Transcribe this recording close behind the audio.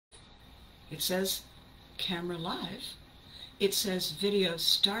It says camera live. It says video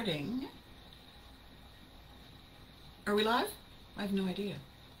starting. Are we live? I have no idea.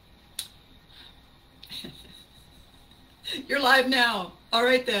 You're live now. All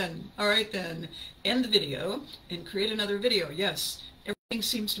right then. All right then. End the video and create another video. Yes, everything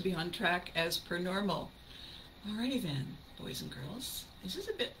seems to be on track as per normal. Alrighty then, boys and girls. Is this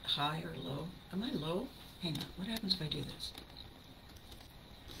a bit high or low? Am I low? Hang on. What happens if I do this?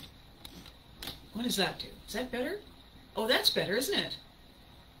 What does that do? Is that better? Oh, that's better, isn't it?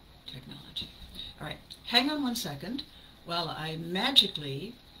 Technology. All right. Hang on 1 second while I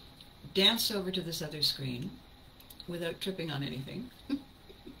magically dance over to this other screen without tripping on anything.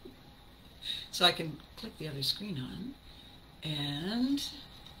 So I can click the other screen on. And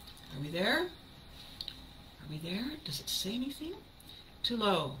are we there? Are we there? Does it say anything? Too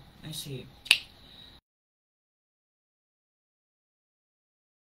low. I see.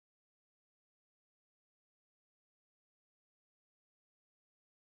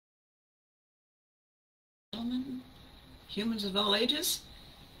 Gentlemen, humans of all ages,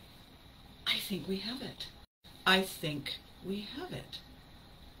 I think we have it. I think we have it.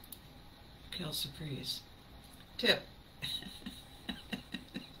 Quelle surprise. Tip.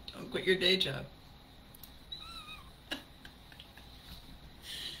 Don't quit your day job.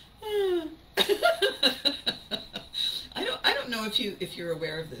 I don't know if you're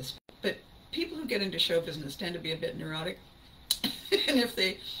aware of this, but people who get into show business tend to be a bit neurotic. And if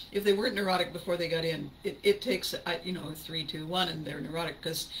they weren't neurotic before they got in, it takes 3, 2, 1, and they're neurotic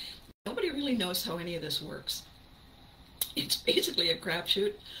because nobody really knows how any of this works. It's basically a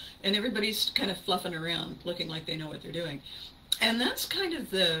crapshoot, and everybody's kind of fluffing around, looking like they know what they're doing, and that's kind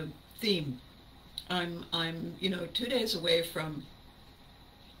of the theme. I'm 2 days away from,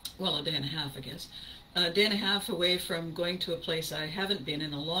 well, a day and a half, I guess, a day and a half away from going to a place I haven't been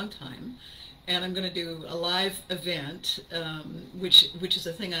in a long time. And I'm going to do a live event, which is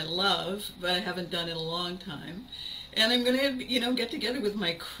a thing I love, but I haven't done in a long time. And I'm going to, get together with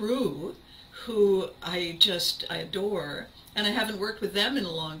my crew, who I adore, and I haven't worked with them in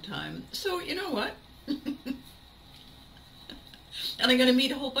a long time. So you know what? And I'm going to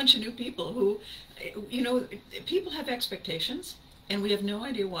meet a whole bunch of new people who, people have expectations, and we have no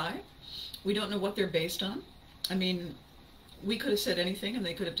idea why. We don't know what they're based on. I mean, we could have said anything, and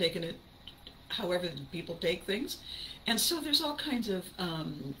they could have taken it however people take things. And so there's all kinds of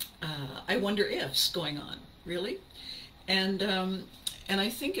I wonder ifs going on, really. And I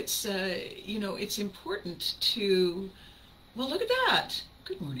think it's it's important to, well, look at that.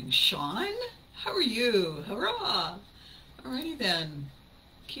 Good morning, Sean. How are you? Hurrah. Alrighty then.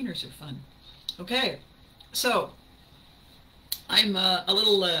 Keeners are fun. Okay, so I'm a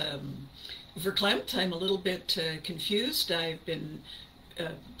little verklempt. I'm a little bit confused. I've been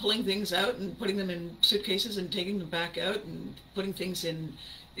pulling things out and putting them in suitcases and taking them back out and putting things in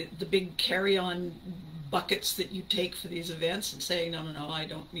the big carry-on buckets that you take for these events and saying, no, I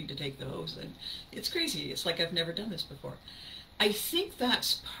don't need to take those. And it's crazy. It's like I've never done this before. I think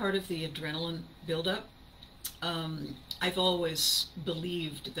that's part of the adrenaline buildup. I've always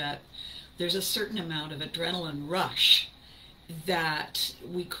believed that there's a certain amount of adrenaline rush that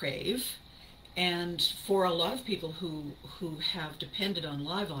we crave. And for a lot of people who have depended on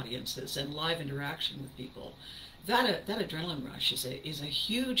live audiences and live interaction with people, that adrenaline rush is a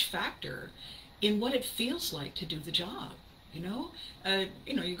huge factor in what it feels like to do the job. You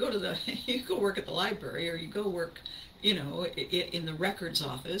go work at the library, or you go work, in the records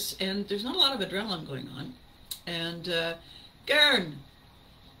office, and there's not a lot of adrenaline going on. And Gern,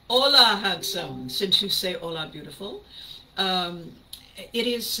 hola handsome, since you say hola beautiful. It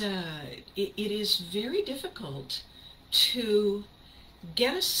is very difficult to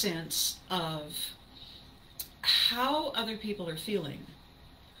get a sense of how other people are feeling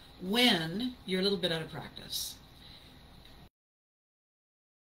when you're a little bit out of practice.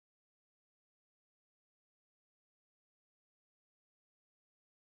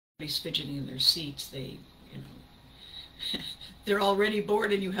 Everybody's fidgeting in their seats. They're already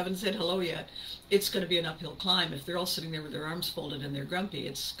bored and you haven't said hello yet. It's going to be an uphill climb. If they're all sitting there with their arms folded and they're grumpy,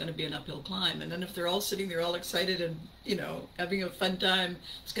 it's going to be an uphill climb. And then if they're all sitting there all excited and, having a fun time,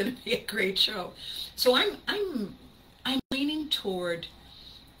 it's going to be a great show. So I'm leaning toward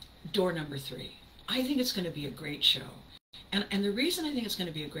door number 3. I think it's going to be a great show. And the reason I think it's going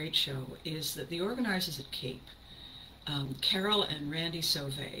to be a great show is that the organizers at Cape, Carol and Randy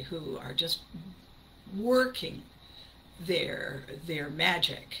Sauvé, who are just working their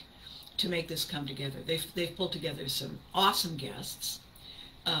magic to make this come together. They've pulled together some awesome guests,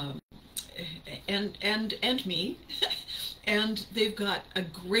 and me, And they've got a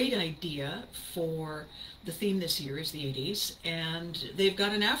great idea for the theme this year is the 80s, and they've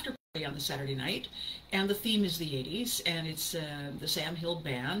got an after party on the Saturday night, and the theme is the 80s, and it's the Sam Hill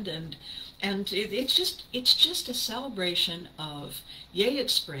Band, and it's just a celebration of yay,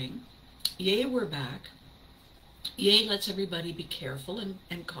 it's spring, yay, we're back, yay, let's everybody be careful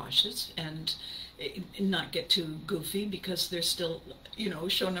and cautious and not get too goofy because there's still, you know,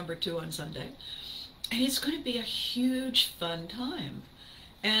 show number 2 on Sunday. And it's going to be a huge fun time.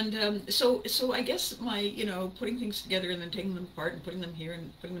 And so I guess my, you know, putting things together and then taking them apart and putting them here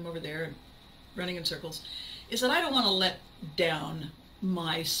and putting them over there and running in circles is that I don't want to let down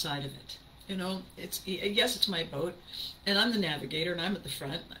my side of it. You know, yes, it's my boat, and I'm the navigator, and I'm at the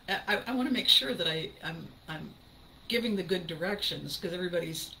front. I want to make sure that I'm giving the good directions because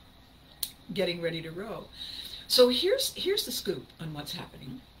everybody's getting ready to row. So here's the scoop on what's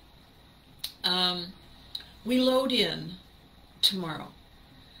happening. We load in tomorrow,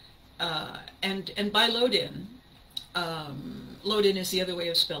 and by load in is the other way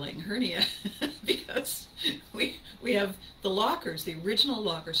of spelling hernia because we have the lockers, the original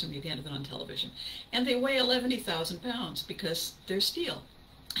lockers from Uganda on television, and they weigh 11,000 pounds because they're steel.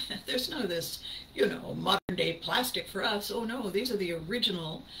 There's no this, you know, modern day plastic for us. Oh no, these are the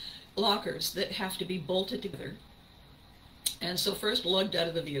original lockers that have to be bolted together. And so first lugged out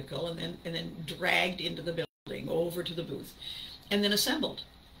of the vehicle and then dragged into the building over to the booth and then assembled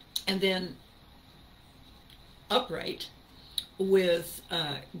and then upright with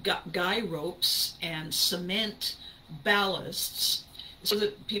guy ropes and cement ballasts so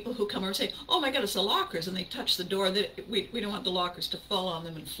that people who come over say, oh my God, it's the lockers, and they touch the door. That we don't want the lockers to fall on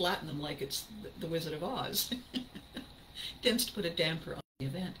them and flatten them like it's the Wizard of Oz. Tends to put a damper on the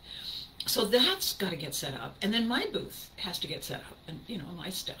event. So that's got to get set up, and then my booth has to get set up, and you know, my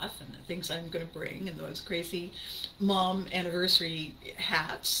stuff and the things I'm going to bring, and those crazy mom anniversary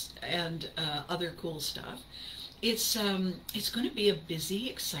hats and other cool stuff. It's going to be a busy,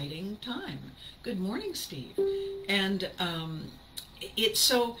 exciting time. Good morning, Steve. And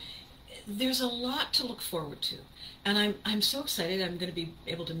so there's a lot to look forward to, and I'm so excited. I'm going to be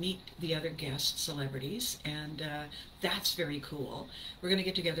able to meet the other guest celebrities, and that's very cool. We're going to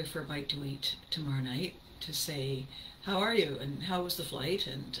get together for a bite to eat tomorrow night to say, how are you, and how was the flight,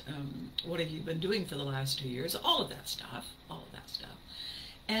 and what have you been doing for the last 2 years? All of that stuff,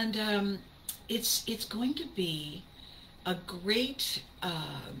 and it's going to be a great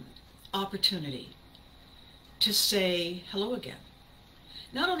opportunity to say hello again.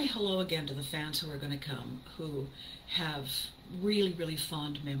 Not only hello again to the fans who are going to come, who have really, really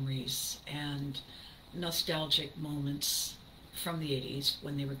fond memories and nostalgic moments from the 80s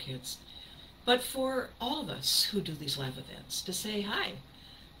when they were kids, but for all of us who do these live events to say, hi,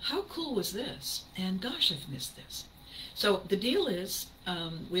 how cool was this? And gosh, I've missed this. So the deal is,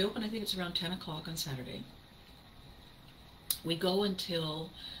 we open, I think it's around 10 o'clock on Saturday. We go until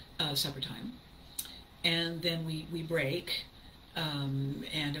supper time, and then we break.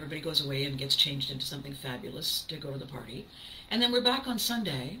 And everybody goes away and gets changed into something fabulous to go to the party. And then we're back on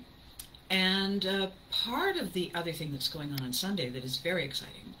Sunday, and part of the other thing that's going on Sunday that is very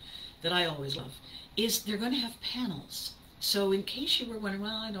exciting, that I always love, is they're going to have panels. So in case you were wondering,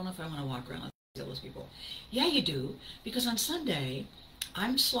 well, I don't know if I want to walk around with those people. Yeah, you do, because on Sunday,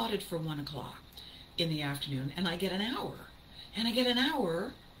 I'm slotted for 1 o'clock in the afternoon, and I get an hour. And I get an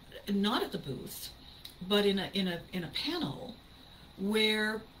hour, not at the booth, but in a panel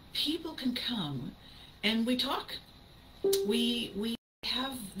where people can come and we talk. We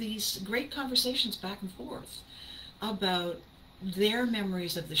have these great conversations back and forth about their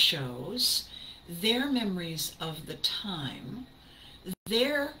memories of the shows, their memories of the time,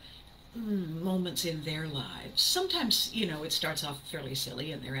 their moments in their lives. Sometimes, you know, it starts off fairly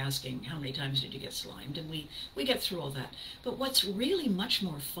silly and they're asking, how many times did you get slimed? And we get through all that. But what's really much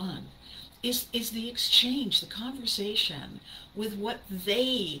more fun is the exchange, the conversation with what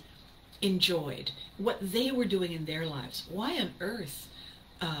they enjoyed, what they were doing in their lives. Why on earth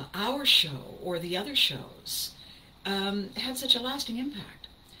our show or the other shows had such a lasting impact.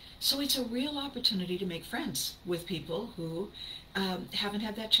 So it's a real opportunity to make friends with people who haven't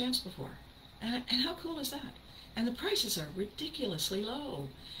had that chance before. And how cool is that? And the prices are ridiculously low.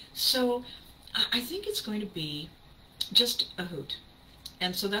 So I think it's going to be just a hoot.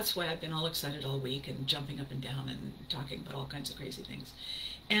 And so that's why I've been all excited all week and jumping up and down and talking about all kinds of crazy things.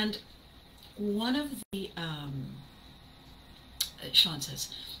 And one of the, Sean says,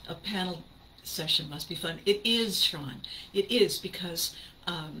 a panel session must be fun. It is, Sean. It is, because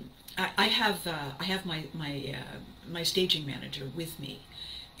I have my staging manager with me,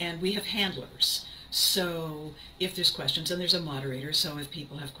 and we have handlers So if there's questions, and there's a moderator, so if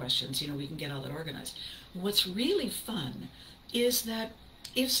people have questions, we can get all that organized. What's really fun is that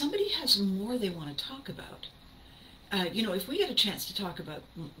if somebody has more they want to talk about, if we get a chance to talk about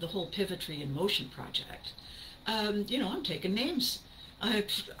the whole Pivotry in Motion project, I'm taking names. I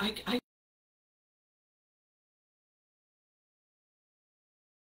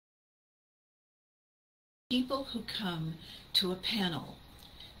people who come to a panel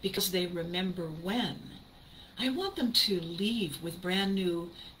because they remember when, I want them to leave with brand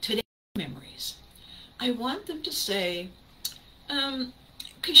new today memories. I want them to say,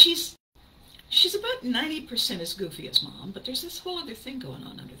 because she's about 90% as goofy as Mom, but there's this whole other thing going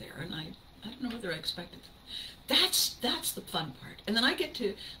on under there, and I don't know whether I expected it. That's the fun part. And then I get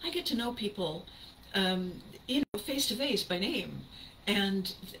to know people, face to face by name,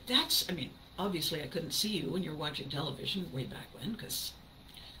 and that's, obviously I couldn't see you when you're watching television way back when, because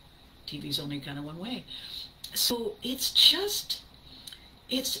TV's only kind of one way. So it's just,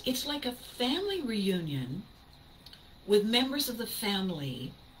 it's like a family reunion with members of the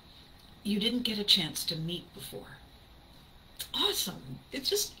family you didn't get a chance to meet before. Awesome.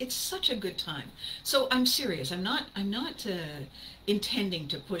 It's such a good time. So I'm serious. I'm not intending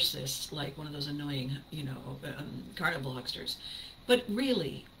to push this like one of those annoying, carnival hucksters. But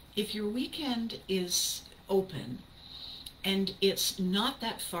really, if your weekend is open and it's not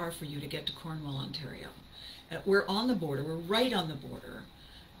that far for you to get to Cornwall, Ontario, we're on the border. We're right on the border.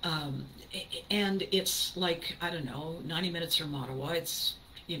 And it's like, I don't know, 90 minutes from Ottawa. It's,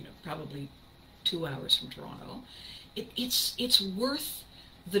 probably 2 hours from Toronto. It's worth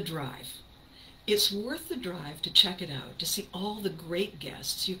the drive. It's worth the drive to check it out, to see all the great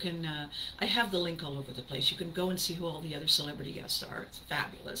guests. You can, I have the link all over the place. You can go and see who all the other celebrity guests are. It's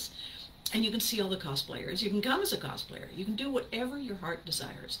fabulous. And you can see all the cosplayers. You can come as a cosplayer. You can do whatever your heart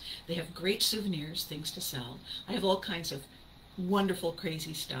desires. They have great souvenirs, things to sell. I have all kinds of wonderful,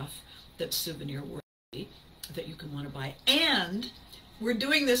 crazy stuff that's souvenir worthy that you can want to buy. And we're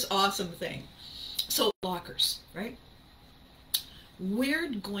doing this awesome thing. So lockers, right? We're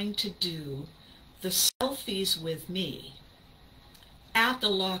going to do the selfies with me at the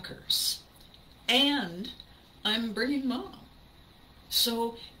lockers, and I'm bringing Mom.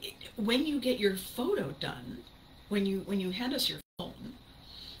 So when you get your photo done, when you hand us your phone,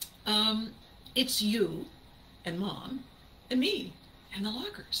 it's you and Mom and me and the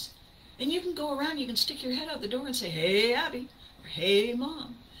lockers. And you can go around, you can stick your head out the door and say, "Hey, Abby," or "Hey,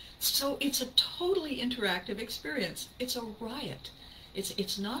 Mom." So it's a totally interactive experience. It's a riot.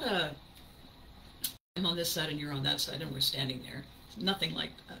 It's not a, I'm on this side and you're on that side and we're standing there. It's nothing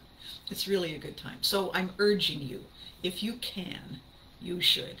like that. It's really a good time. So I'm urging you, if you can, you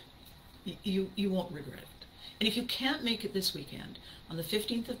should. You won't regret it. And if you can't make it this weekend, on the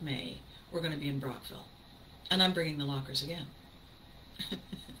 15th of May, we're going to be in Brockville. And I'm bringing the lockers again.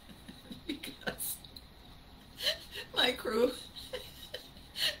 Because my crew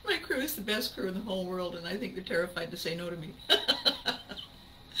is the best crew in the whole world, and I think they're terrified to say no to me.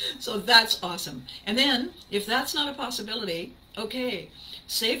 So that's awesome. And then, if that's not a possibility, okay,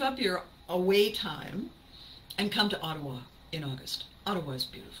 save up your away time and come to Ottawa in August. Ottawa is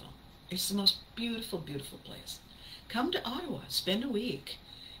beautiful. It's the most beautiful, beautiful place. Come to Ottawa, spend a week,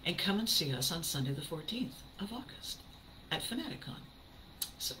 and come and see us on Sunday the 14th of August at Fanaticon.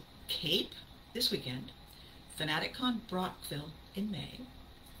 So Cape this weekend, Fanaticon Brockville in May,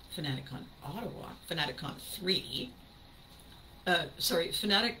 Fanaticon Ottawa, Fanaticon 3,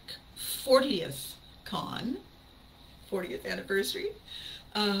 Fanatic 40th Con, 40th anniversary,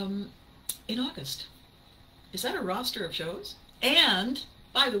 in August. Is that a roster of shows? And,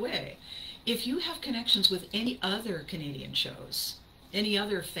 by the way, if you have connections with any other Canadian shows, any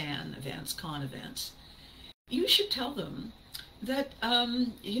other fan events, con events, you should tell them that,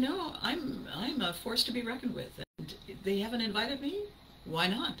 I'm a force to be reckoned with. And they haven't invited me, why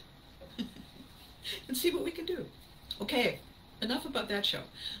not? And see what we can do. Okay, enough about that show.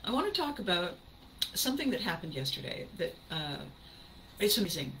 I want to talk about something that happened yesterday that it's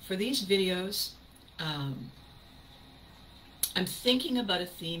amazing. For these videos, I'm thinking about a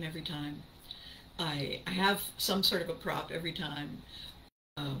theme every time. I have some sort of a prop every time.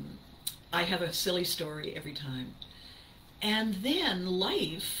 I have a silly story every time. And then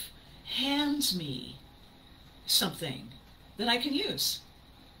life hands me something that I can use.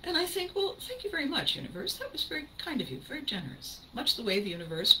 And I think, well, thank you very much, universe. That was very kind of you, very generous. Much the way the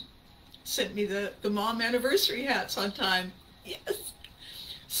universe sent me the mom anniversary hats on time. Yes.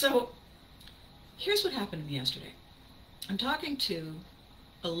 So here's what happened to me yesterday. I'm talking to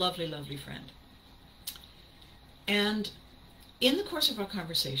a lovely, lovely friend. And in the course of our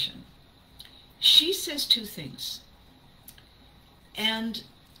conversation, she says two things. And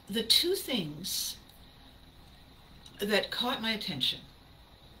the two things that caught my attention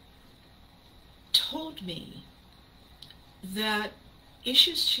told me that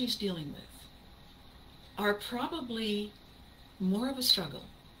issues she's dealing with are probably more of a struggle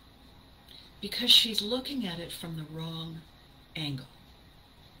because she's looking at it from the wrong angle.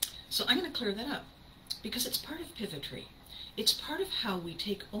 So I'm going to clear that up because it's part of pivotry. It's part of how we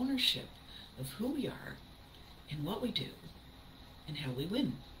take ownership of who we are and what we do and how we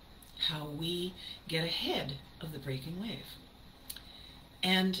win, how we get ahead of the breaking wave.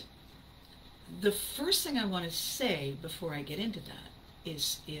 And the first thing I want to say before I get into that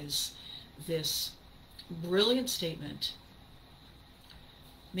is this brilliant statement.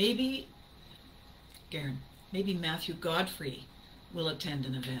 Maybe, Garen, maybe Matthew Godfrey will attend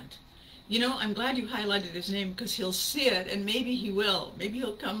an event. You know, I'm glad you highlighted his name because he'll see it and maybe he will. Maybe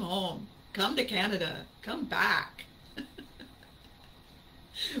he'll come home, come to Canada, come back.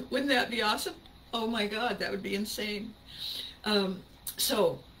 Wouldn't that be awesome? Oh my God, that would be insane.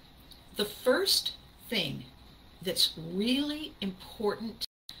 So the first thing that's really important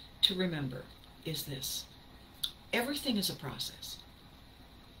to remember is this. Everything is a process.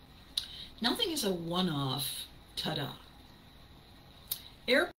 Nothing is a one-off, ta-da.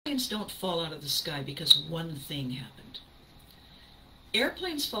 Airplanes don't fall out of the sky because one thing happened.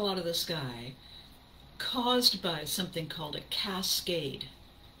 Airplanes fall out of the sky caused by something called a cascade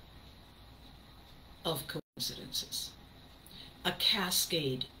of coincidences. A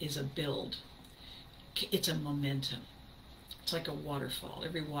cascade is a build. It's a momentum. It's like a waterfall.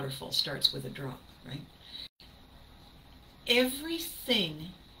 Every waterfall starts with a drop, right? Everything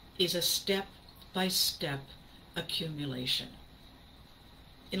is a step-by-step accumulation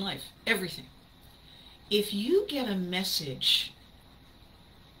in life. Everything. If you get a message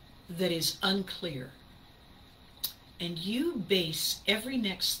that is unclear and you base every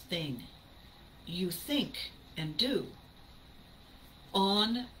next thing you think and do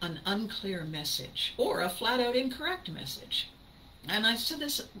on an unclear message or a flat-out incorrect message, and I've said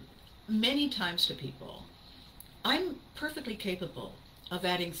this many times to people, I'm perfectly capable of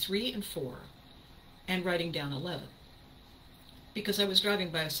adding 3 and 4 and writing down 11 because I was driving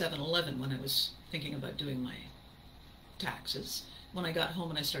by a 7-Eleven when I was thinking about doing my taxes. When I got home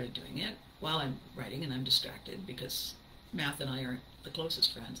and I started doing it while I'm writing and I'm distracted because math and I aren't the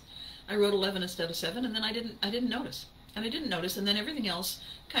closest friends, I wrote 11 instead of 7 and then I didn't notice. And I didn't notice, and then everything else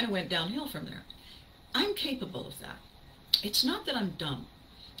kind of went downhill from there. I'm capable of that. It's not that I'm dumb.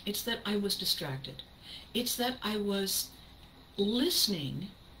 It's that I was distracted. It's that I was listening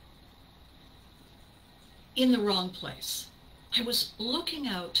in the wrong place. I was looking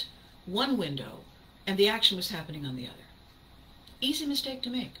out one window, and the action was happening on the other. Easy mistake to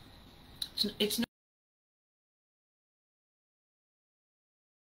make. It's not.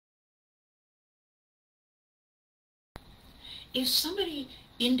 If somebody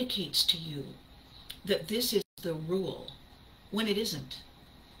indicates to you that this is the rule, when it isn't,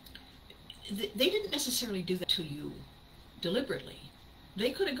 they didn't necessarily do that to you deliberately.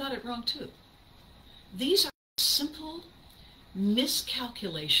 They could have got it wrong too. These are simple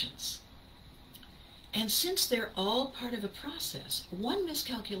miscalculations. And since they're all part of a process, one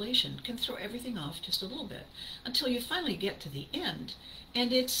miscalculation can throw everything off just a little bit until you finally get to the end.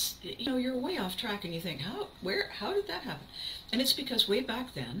 And it's, you know, you're way off track and you think, how did that happen? And it's because way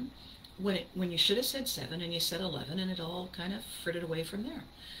back then, when you should have said 7 and you said 11 and it all kind of frittered away from there.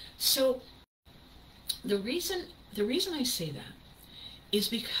 So the reason I say that is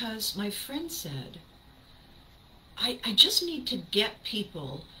because my friend said, I just need to get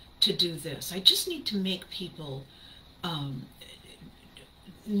people to do this. I just need to make people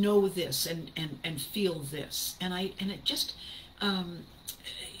know this and feel this. And it just,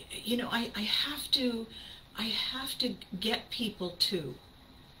 you know, I have to get people to.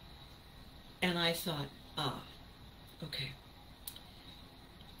 And I thought, okay.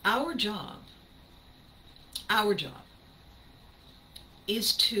 Our job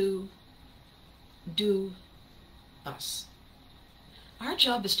is to do us. Our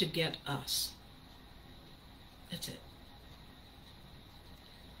job is to get us. That's it.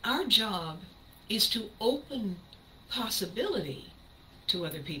 Our job is to open possibility to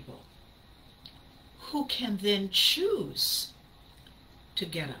other people who can then choose to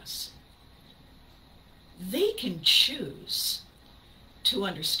get us. They can choose to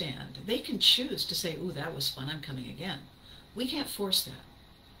understand. They can choose to say, ooh, that was fun, I'm coming again. We can't force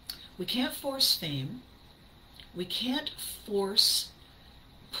that. We can't force fame. We can't force,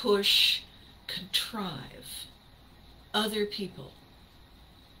 push, contrive other people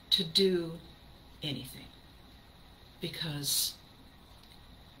to do anything, because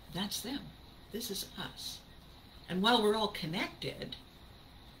that's them. This is us. And while we're all connected,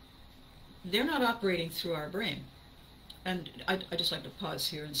 they're not operating through our brain. And I just like to pause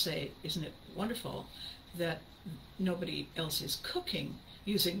here and say, isn't it wonderful that nobody else is cooking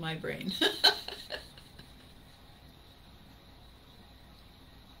using my brain?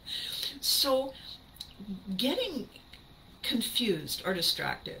 So getting confused or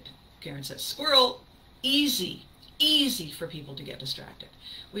distracted, Karen says, squirrel, easy for people to get distracted.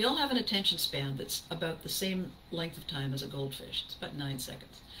 We all have an attention span that's about the same length of time as a goldfish. It's about 9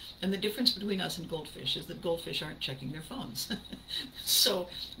 seconds. And the difference between us and goldfish is that goldfish aren't checking their phones. So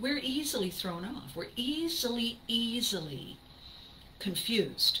we're easily thrown off. We're easily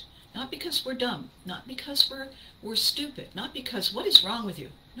confused. Not because we're dumb, not because we're stupid, not because, what is wrong with you?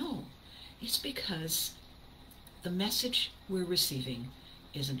 No, it's because the message we're receiving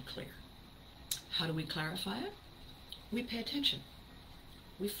isn't clear. How do we clarify it? We pay attention.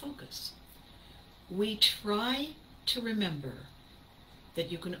 We focus. We try to remember that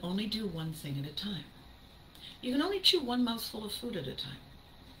you can only do one thing at a time. You can only chew one mouthful of food at a time.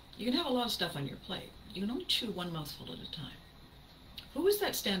 You can have a lot of stuff on your plate. You can only chew one mouthful at a time. Who was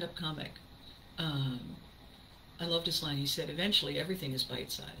that stand-up comic? I loved his line. He said, eventually everything is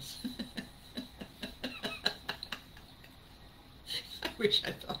bite-size. I wish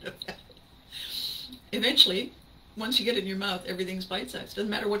I thought of that. Eventually, once you get it in your mouth, everything's bite-sized. Doesn't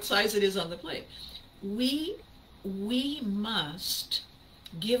matter what size it is on the plate. We must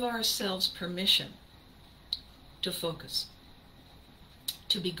give ourselves permission to focus,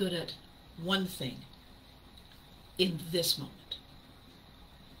 to be good at one thing in this moment.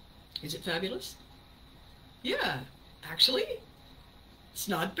 Is it fabulous? Yeah, actually, it's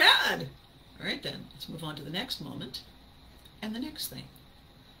not bad. All right then, let's move on to the next moment and the next thing.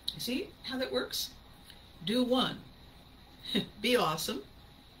 You see how that works? Do one. Be awesome.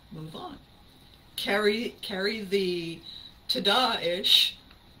 Move on. Carry the ta-da-ish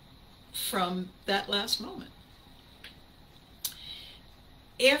from that last moment.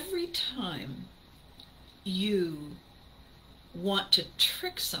 Every time you want to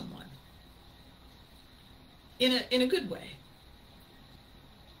trick someone in a good way,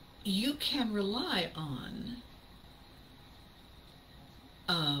 you can rely on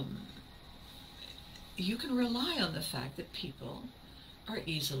the fact that people are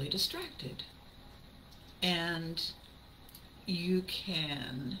easily distracted, and you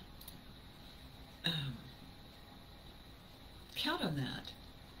can count on that.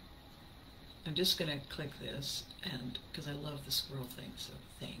 I'm just going to click this, and because I love the squirrel thing, so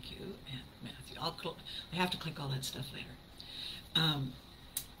thank you, and Matthew. I have to click all that stuff later.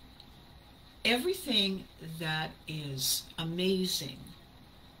 Everything that is amazing,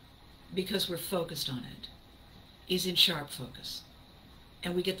 because we're focused on it, is in sharp focus,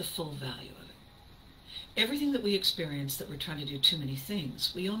 and we get the full value of it. Everything that we experience that we're trying to do too many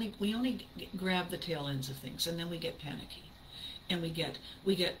things, we only grab the tail ends of things, and then we get panicky. And we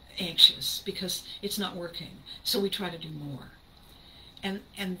get anxious because it's not working. So we try to do more.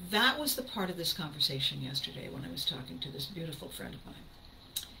 And that was the part of this conversation yesterday when I was talking to this beautiful friend of mine.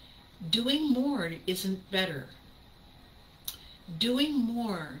 Doing more isn't better. Doing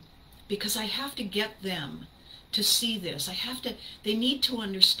more because I have to get them to see this. They need to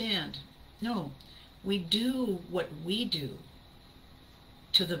understand. No, we do what we do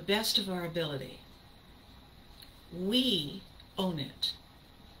to the best of our ability. We own it.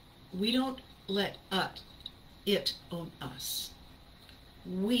 We don't let it own us.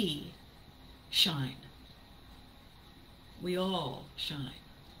 We shine. We all shine.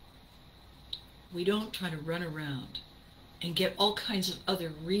 We don't try to run around and get all kinds of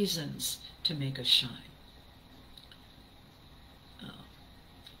other reasons to make us shine.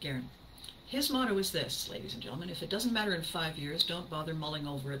 Garen, his motto is this, ladies and gentlemen: if it doesn't matter in 5 years, don't bother mulling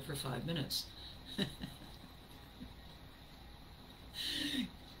over it for 5 minutes.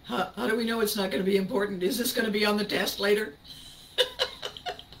 How do we know it's not going to be important? Is this going to be on the test later?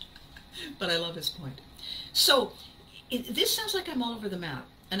 But I love his point. So this sounds like I'm all over the map,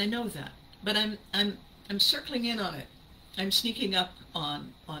 and I know that, but I'm circling in on it. I'm sneaking up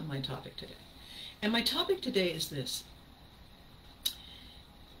on my topic today. And my topic today is this: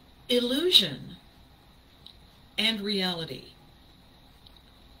 illusion and reality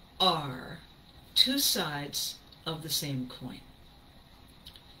are two sides of the same coin.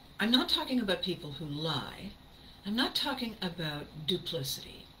 I'm not talking about people who lie. I'm not talking about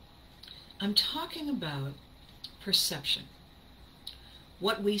duplicity. I'm talking about perception.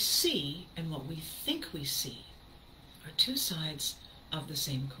 What we see and what we think we see are two sides of the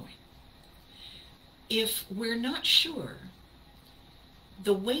same coin. if we're not sure,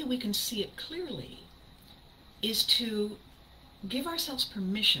 the way we can see it clearly is to give ourselves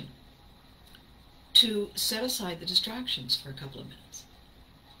permission to set aside the distractions for a couple of minutes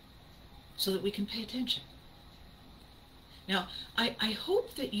so that we can pay attention. Now, I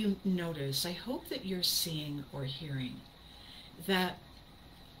hope that you notice, I hope that you're seeing or hearing that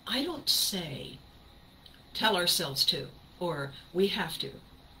I don't say, tell ourselves to, or we have to.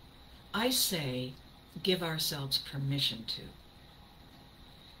 I say, give ourselves permission to.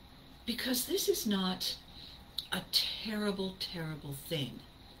 Because this is not a terrible, terrible thing.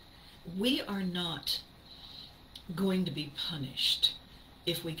 We are not going to be punished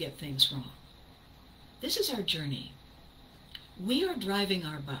if we get things wrong. This is our journey. We are driving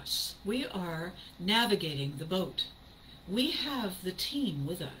our bus. We are navigating the boat. We have the team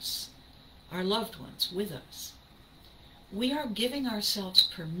with us, our loved ones with us. We are giving ourselves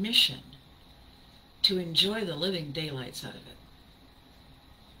permission to enjoy the living daylights out of it.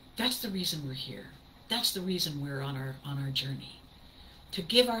 That's the reason we're here. That's the reason we're on our journey. To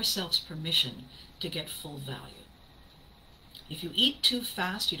give ourselves permission to get full value. If you eat too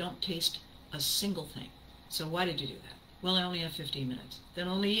fast, you don't taste a single thing. So why did you do that? Well, I only have 15 minutes. Then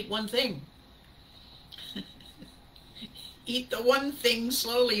only eat one thing. Eat the one thing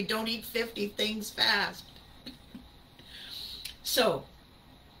slowly. Don't eat 50 things fast. So,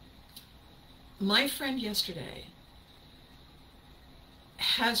 my friend yesterday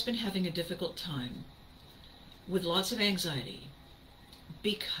has been having a difficult time with lots of anxiety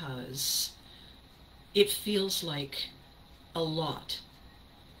because it feels like a lot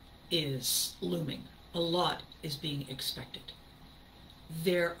is looming. A lot is being expected.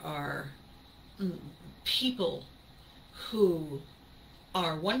 There are people who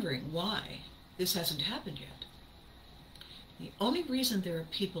are wondering why this hasn't happened yet. The only reason there are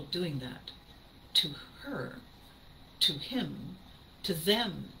people doing that to her, to him, to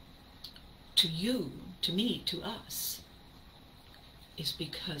them, to you, to me, to us, is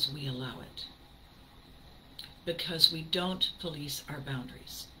because we allow it. Because we don't police our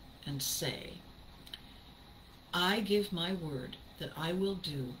boundaries and say, I give my word that I will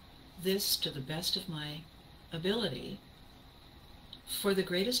do this to the best of my ability for the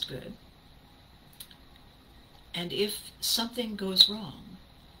greatest good, and if something goes wrong,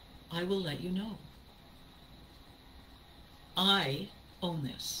 I will let you know. I own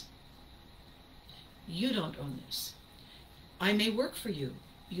this. You don't own this. I may work for you.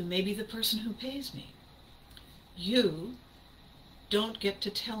 You may be the person who pays me. You don't get to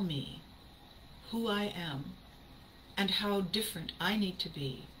tell me who I am and how different I need to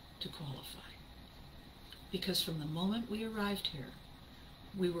be to qualify. Because from the moment we arrived here,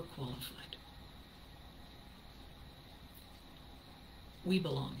 we were qualified. We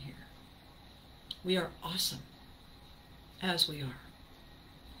belong here. We are awesome as we are.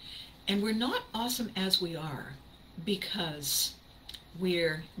 And we're not awesome as we are because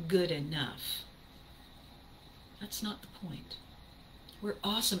we're good enough. That's not the point. We're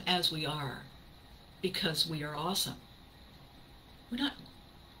awesome as we are because we are awesome. We're not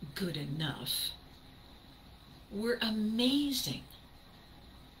good enough. We're amazing.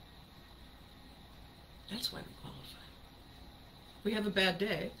 That's why we qualify. We have a bad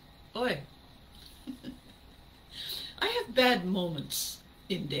day. Oi. I have bad moments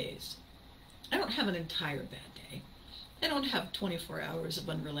in days. I don't have an entire bad day. I don't have 24 hours of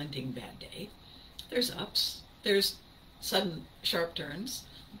unrelenting bad day. There's ups. There's sudden sharp turns.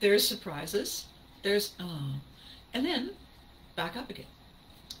 There's surprises. There's, and then back up again.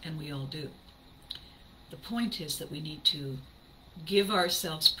 And we all do. The point is that we need to give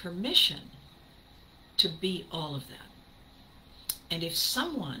ourselves permission to be all of that. And if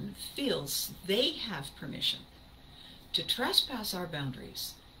someone feels they have permission to trespass our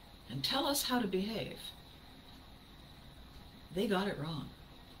boundaries and tell us how to behave, they got it wrong.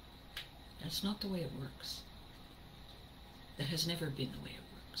 That's not the way it works. That has never been the way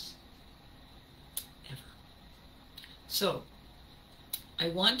it works. Ever. So, I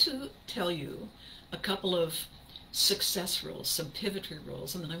want to tell you a couple of success rules, some pivotary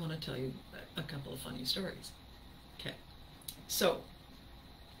rules, and then I want to tell you a couple of funny stories. Okay. So,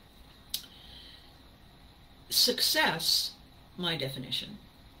 success, my definition,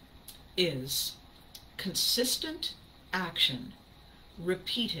 is consistent action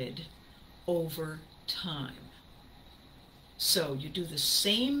repeated over time. So you do the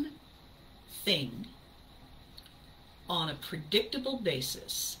same thing on a predictable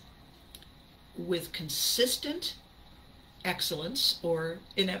basis with consistent excellence or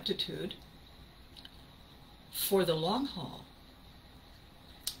ineptitude for the long haul.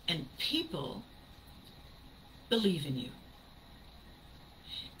 And people believe in you.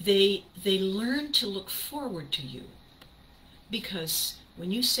 They learn to look forward to you, because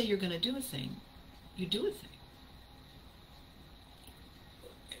when you say you're going to do a thing, you do a thing.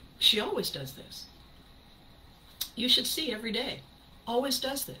 She always does this. You should see every day. Always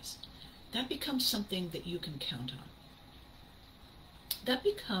does this. That becomes something that you can count on. That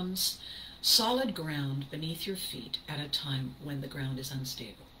becomes solid ground beneath your feet at a time when the ground is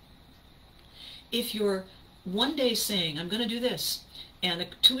unstable. If you're one day saying, I'm going to do this, and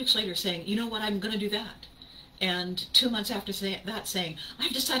 2 weeks later saying, you know what, I'm going to do that, and 2 months after that saying,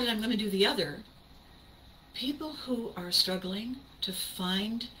 I've decided I'm going to do the other, people who are struggling to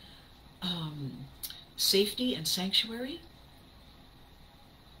find safety and sanctuary,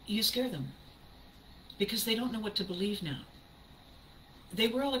 you scare them, because they don't know what to believe now. They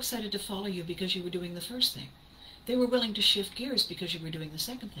were all excited to follow you because you were doing the first thing. They were willing to shift gears because you were doing the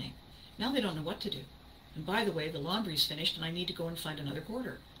second thing. Now they don't know what to do. And by the way, the laundry's finished and I need to go and find another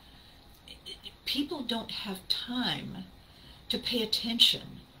quarter. People don't have time to pay attention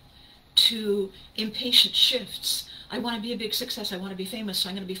to impatient shifts. I want to be a big success. I want to be famous, so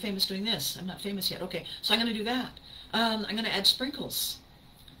I'm going to be famous doing this. I'm not famous yet. Okay, so I'm going to do that. I'm going to add sprinkles.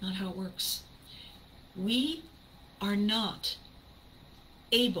 Not how it works. We are not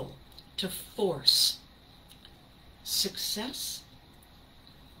able to force success.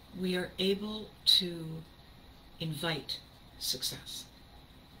 We are able to invite success.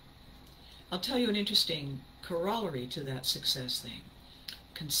 I'll tell you an interesting corollary to that success thing.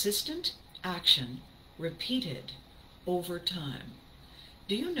 Consistent action repeated over time.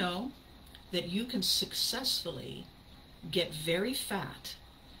 Do you know that you can successfully get very fat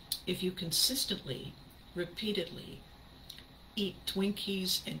if you consistently, repeatedly eat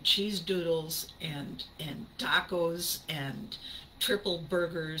Twinkies and cheese doodles and tacos and triple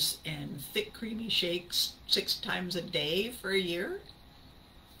burgers and thick creamy shakes 6 times a day for a year?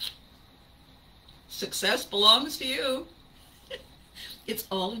 Success belongs to you. It's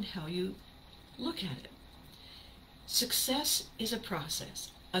all in how you look at it. Success is a process,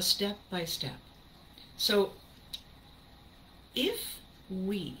 a step by step. So if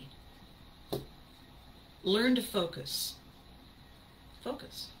we learn to focus on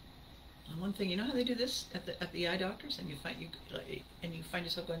one thing. You know how they do this at the eye doctors, and you find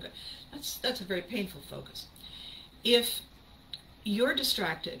yourself going, that's a very painful focus. If you're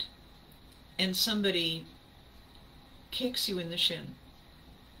distracted and somebody kicks you in the shin,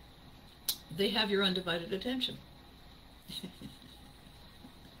 they have your undivided attention.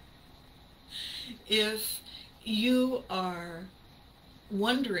 If you are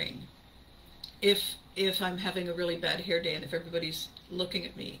wondering if I'm having a really bad hair day and if everybody's looking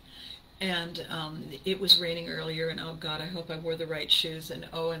at me, and it was raining earlier, and oh God, I hope I wore the right shoes, and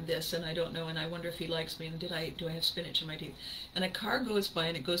oh, and this, and I don't know, and I wonder if he likes me, and do I have spinach in my teeth? And a car goes by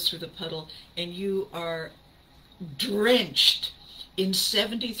and it goes through the puddle, and you are drenched in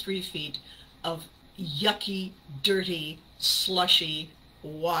 73 feet of yucky, dirty, slushy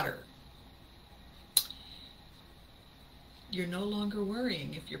water. You're no longer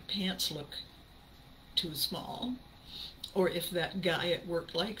worrying if your pants look too small, or if that guy at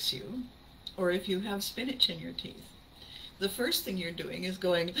work likes you, or if you have spinach in your teeth. The first thing you're doing is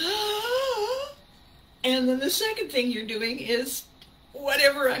going, ah! And then the second thing you're doing is,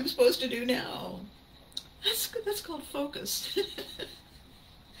 whatever I'm supposed to do now. That's called focus.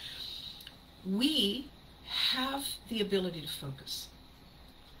 We have the ability to focus.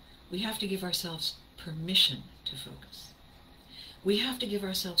 We have to give ourselves permission to focus. We have to give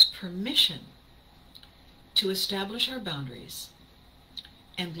ourselves permission to establish our boundaries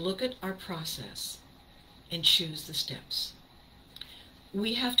and look at our process and choose the steps.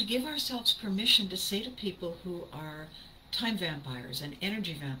 We have to give ourselves permission to say to people who are time vampires and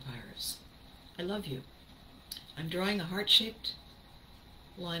energy vampires, I love you. I'm drawing a heart-shaped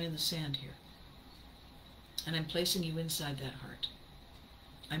line in the sand here, and I'm placing you inside that heart.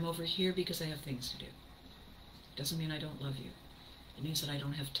 I'm over here because I have things to do. Doesn't mean I don't love you. It means that I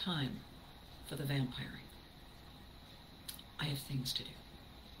don't have time for the vampiring. I have things to do.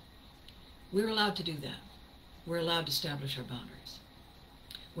 We're allowed to do that. We're allowed to establish our boundaries.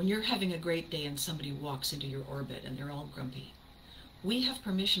 When you're having a great day and somebody walks into your orbit and they're all grumpy, we have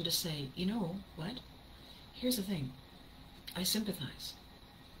permission to say, you know what? Here's the thing. I sympathize.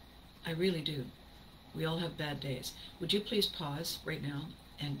 I really do. We all have bad days. Would you please pause right now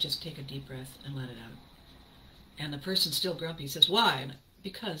and just take a deep breath and let it out? And the person's still grumpy says, why?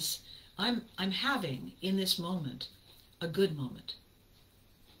 Because I'm having, in this moment, a good moment.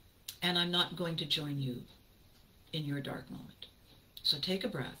 And I'm not going to join you in your dark moment. So take a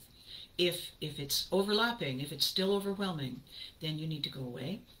breath. If it's overlapping, if it's still overwhelming, then you need to go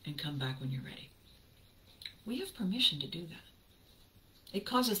away and come back when you're ready. We have permission to do that. It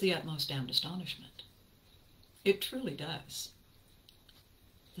causes the utmost damned astonishment. It truly does.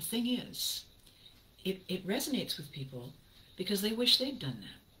 The thing is, it resonates with people because they wish they'd done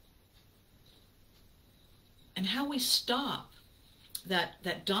that. And how we stop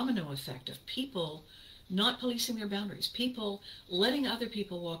that domino effect of people not policing their boundaries, people letting other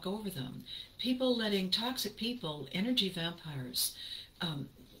people walk over them, people letting toxic people, energy vampires,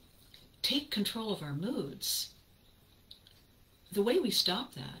 take control of our moods. The way we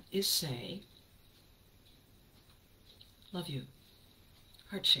stop that is say, love you,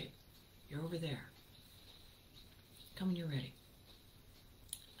 heart shape, you're over there. Come when you're ready.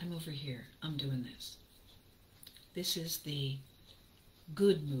 I'm over here, I'm doing this. This is the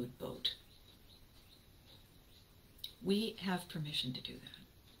good mood boat. We have permission to do that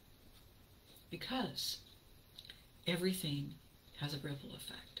because everything has a ripple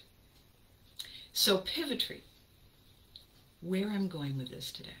effect. So pivotry, where I'm going with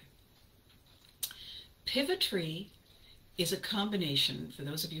this today. Pivotry is a combination, for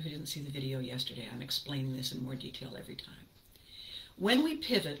those of you who didn't see the video yesterday, I'm explaining this in more detail every time. When we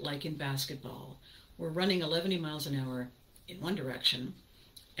pivot, like in basketball, we're running 11 miles an hour in one direction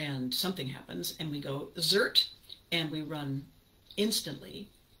and something happens and we go zert and we run instantly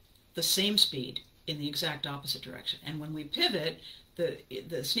the same speed in the exact opposite direction. And when we pivot,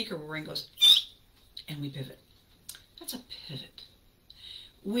 the sneaker we're wearing goes and we pivot. That's a pivot.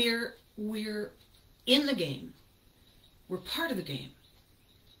 We're in the game. We're part of the game,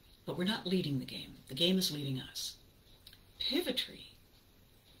 but we're not leading the game. The game is leading us. Pivotry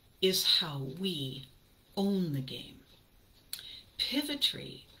is how we own the game.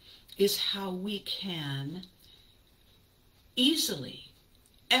 Pivotry is how we can easily,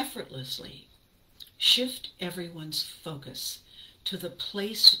 effortlessly shift everyone's focus to the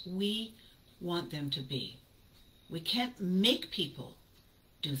place we want them to be. We can't make people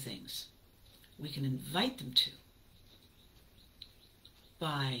do things. We can invite them to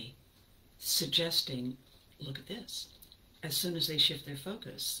by suggesting, look at this. As soon as they shift their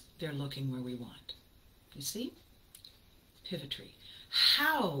focus, they're looking where we want. You see? Pivotry.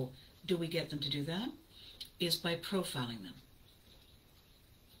 How do we get them to do that? Is by profiling them.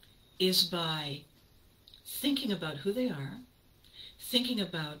 Is by thinking about who they are, thinking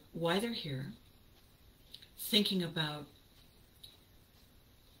about why they're here, thinking about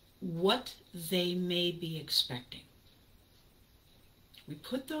what they may be expecting. We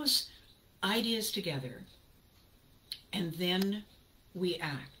put those ideas together and then we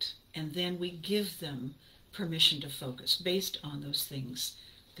act, and then we give them permission to focus based on those things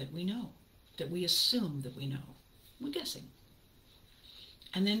that we know, that we assume that we know. We're guessing.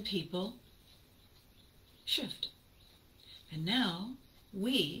 And then people shift. And now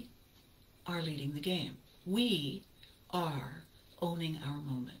we are leading the game. We are owning our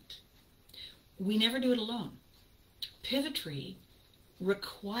moment. We never do it alone. Pivotry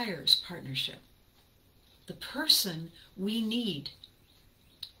requires partnership. The person we need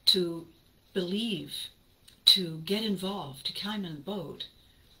to believe, to get involved, to climb in the boat,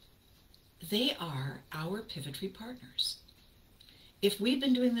 they are our pivotry partners. If we've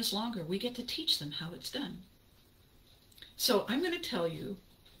been doing this longer, we get to teach them how it's done. So I'm going to tell you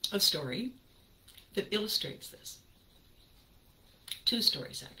a story that illustrates this. Two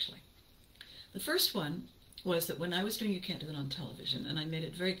stories, actually. The first one was that when I was doing You Can't Do It on television, and I made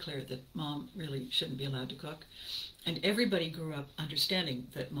it very clear that Mom really shouldn't be allowed to cook, and everybody grew up understanding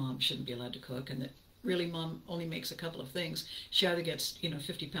that Mom shouldn't be allowed to cook, and that really Mom only makes a couple of things. She either gets,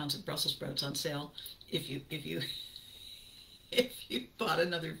 50 pounds of Brussels sprouts on sale if you bought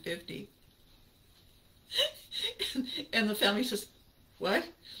another 50. And the family says, what?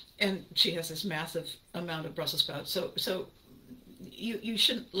 And she has this massive amount of Brussels sprouts. So you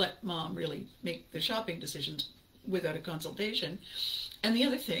shouldn't let Mom really make the shopping decisions without a consultation. And the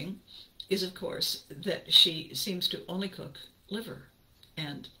other thing is, of course, that she seems to only cook liver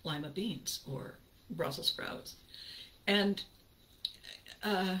and lima beans or Brussels sprouts. And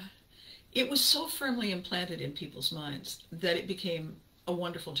it was so firmly implanted in people's minds that it became a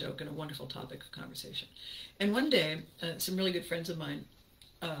wonderful joke and a wonderful topic of conversation. And one day, some really good friends of mine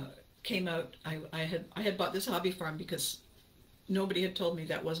came out. I had bought this hobby farm because nobody had told me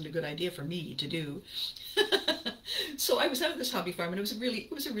that wasn't a good idea for me to do. So I was out at this hobby farm, and it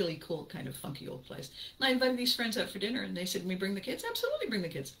was a really cool, kind of funky old place. And I invited these friends out for dinner, and they said, "Can we bring the kids?" Absolutely, bring the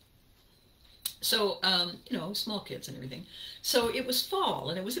kids. So, you know, small kids and everything. So it was fall,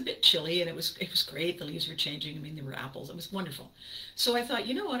 and it was a bit chilly, and it was great. The leaves were changing. I mean, there were apples. It was wonderful. So I thought,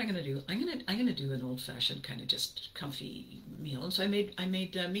 you know what I'm going to do? I'm gonna do an old-fashioned kind of just comfy meal. And so I made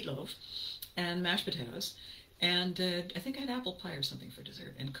meatloaf and mashed potatoes, and I think I had apple pie or something for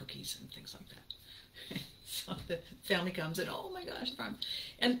dessert, and cookies and things like that. So the family comes, and oh my gosh, the farm.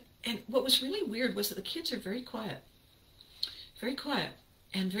 And what was really weird was that the kids are very quiet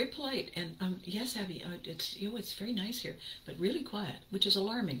and very polite. And yes, Abby, it's very nice here, but really quiet, which is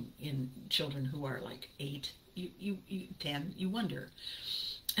alarming in children who are like 8, you 10. You wonder.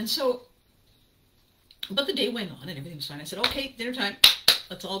 And so, but the day went on and everything was fine. I said, okay, dinner time.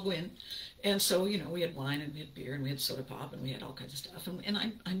 Let's all go in. And so, you know, we had wine and we had beer and we had soda pop and we had all kinds of stuff. And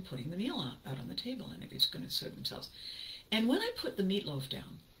I'm putting the meal out on the table and everybody's going to serve themselves. And when I put the meatloaf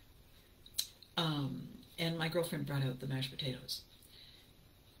down, and my girlfriend brought out the mashed potatoes,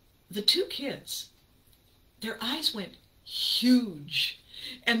 the 2 kids, their eyes went huge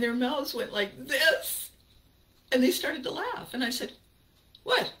and their mouths went like this. And they started to laugh. And I said,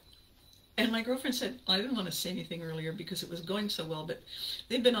 what? And my girlfriend said, well, I didn't want to say anything earlier because it was going so well, but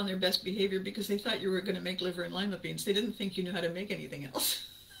they've been on their best behavior because they thought you were going to make liver and lima beans. They didn't think you knew how to make anything else.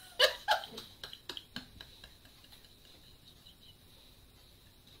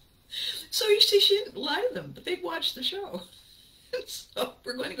 So you see, she didn't lie to them, but they'd watched the show. So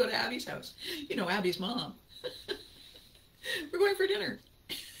we're going to go to Abby's house. You know, Abby's mom. We're going for dinner.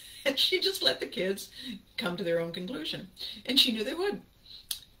 And she just let the kids come to their own conclusion. And she knew they would.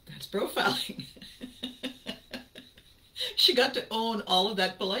 That's profiling. She got to own all of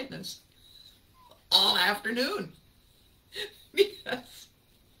that politeness all afternoon because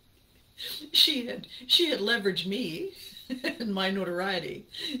she had leveraged me and my notoriety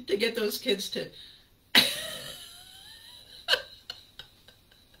to get those kids to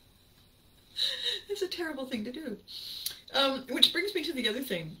it's a terrible thing to do. Which brings me to the other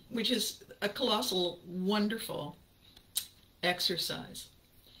thing, which is a colossal, wonderful exercise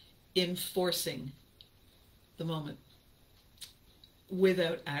in forcing the moment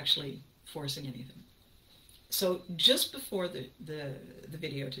without actually forcing anything. So just before the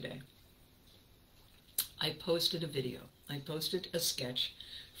video today, I posted a video. I posted a sketch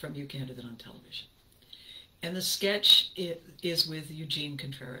from You Can't Do That on Television. And the sketch is with Eugene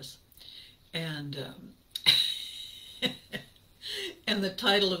Contreras. And and the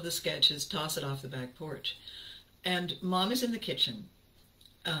title of the sketch is Toss It Off the Back Porch. And Mom is in the kitchen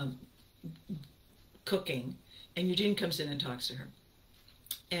cooking, and Eugene comes in and talks to her.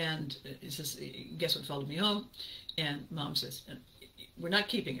 And he says, guess what followed me home? And Mom says, we're not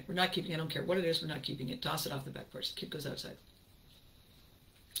keeping it. We're not keeping it. I don't care what it is. We're not keeping it. Toss it off the back porch. The kid goes outside.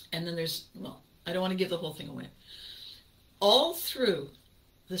 And then there's, well, I don't want to give the whole thing away. All through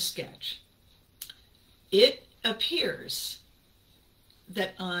the sketch, it appears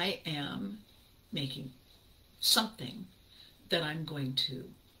that I am making something that I'm going to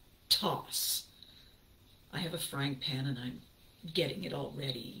toss. I have a frying pan and I'm getting it all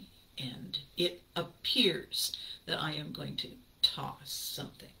ready, and it appears that I am going to toss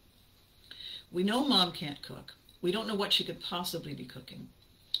something. We know Mom can't cook. We don't know what she could possibly be cooking.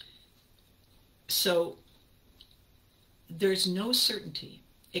 So there's no certainty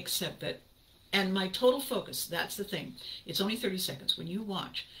except that, and my total focus, that's the thing. It's only 30 seconds. When you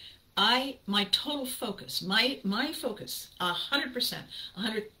watch, my total focus, my focus, 100%,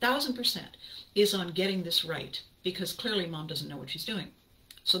 100,000% is on getting this right, because clearly Mom doesn't know what she's doing.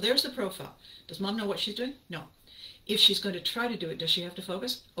 So there's the profile. Does Mom know what she's doing? No. If she's going to try to do it, does she have to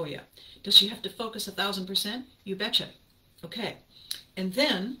focus? Oh yeah. Does she have to focus 1,000%? You betcha. Okay. And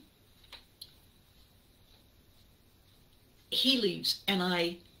then he leaves and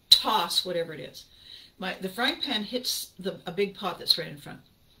I toss whatever it is. The frying pan hits a big pot that's right in front.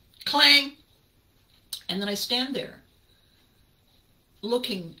 Clang! And then I stand there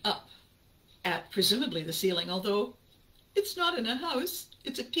looking up at presumably the ceiling, although it's not in a house,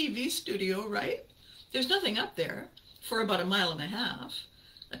 it's a TV studio, right? There's nothing up there for about 1.5 miles.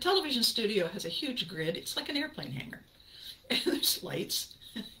 A television studio has a huge grid. It's like an airplane hangar. And there's lights,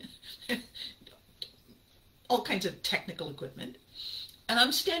 all kinds of technical equipment. And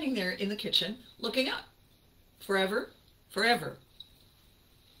I'm standing there in the kitchen looking up forever, forever.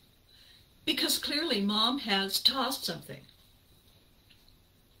 Because clearly Mom has tossed something.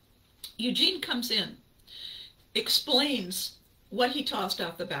 Eugene comes in, explains what he tossed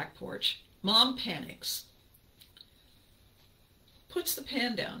off the back porch. Mom panics, puts the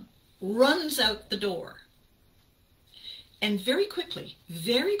pan down, runs out the door. And very quickly,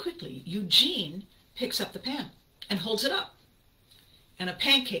 Eugene picks up the pan and holds it up. And a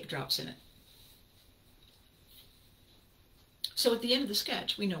pancake drops in it. So at the end of the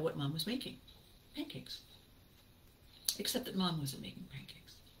sketch, we know what Mom was making. Pancakes. Except that Mom wasn't making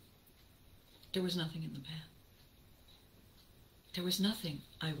pancakes. There was nothing in the pan. There was nothing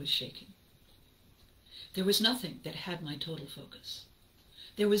I was shaking. There was nothing that had my total focus.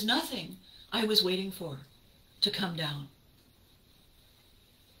 There was nothing I was waiting for to come down.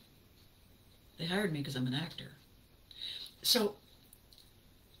 They hired me because I'm an actor. So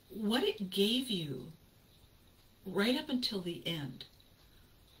what it gave you right up until the end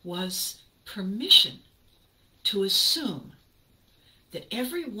was permission to assume that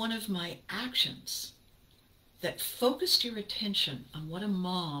every one of my actions that focused your attention on what a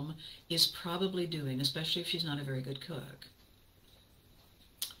mom is probably doing, especially if she's not a very good cook,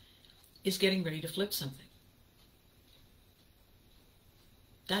 is getting ready to flip something.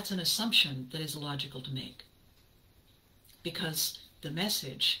 That's an assumption that is logical to make, because the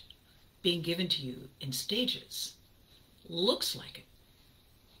message being given to you in stages looks like it.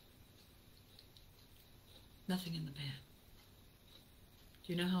 Nothing in the pan.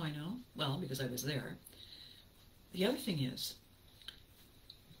 Do you know how I know? Well, because I was there. The other thing is,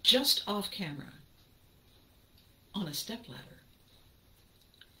 just off camera, on a stepladder,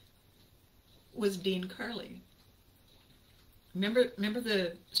 was Dean Carley. Remember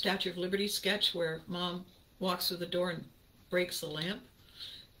the Statue of Liberty sketch where Mom walks through the door and breaks the lamp,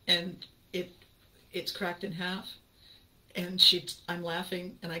 and it's cracked in half, and I'm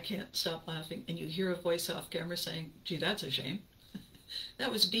laughing and I can't stop laughing, and you hear a voice off camera saying, "Gee, that's a shame." That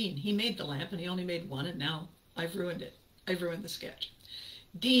was Dean. He made the lamp and he only made one, and now I've ruined it. I've ruined the sketch.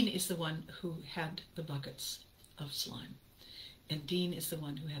 Dean is the one who had the buckets of slime, and Dean is the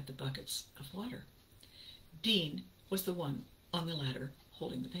one who had the buckets of water. Dean was the one on the ladder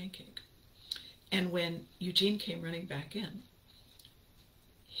holding the pancake. And when Eugene came running back in,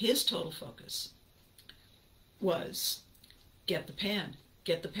 his total focus was, get the pan,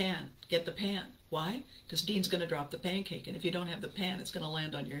 get the pan, get the pan. Why? Because Dean's going to drop the pancake, and if you don't have the pan, it's going to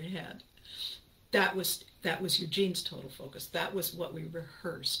land on your head. That was Eugene's total focus. That was what we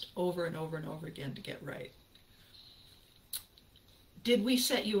rehearsed over and over and over again to get right. Did we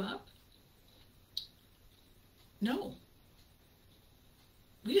set you up? No.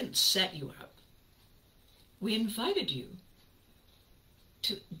 We didn't set you up. We invited you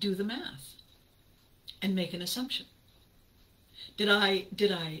to do the math and make an assumption. Did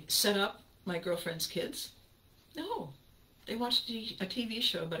I set up my girlfriend's kids? No. They watched a TV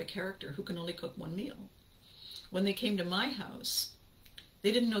show about a character who can only cook one meal. When they came to my house,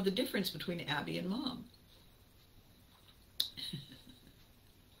 they didn't know the difference between Abby and Mom.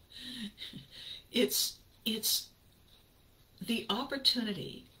 It's the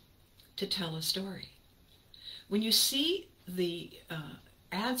opportunity to tell a story. When you see the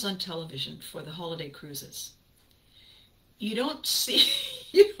ads on television for the holiday cruises, you don't see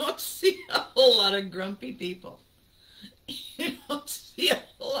a whole lot of grumpy people. You don't see a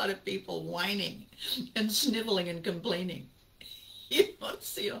whole lot of people whining and sniveling and complaining. You don't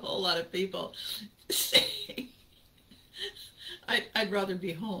see a whole lot of people saying, I'd rather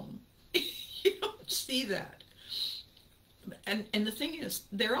be home. You don't see that. And the thing is,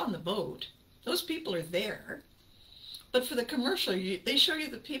 they're on the boat. Those people are there. But for the commercial, they show you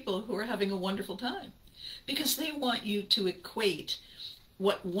the people who are having a wonderful time, because they want you to equate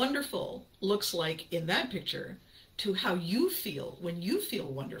what wonderful looks like in that picture to how you feel when you feel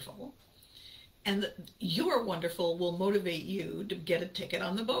wonderful, and that your wonderful will motivate you to get a ticket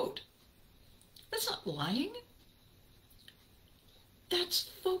on the boat. That's not lying.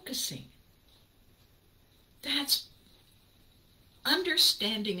 That's focusing. That's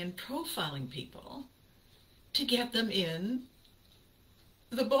understanding and profiling people to get them in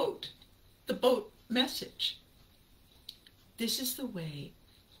the boat message. This is the way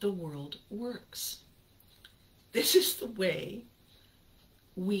the world works. This is the way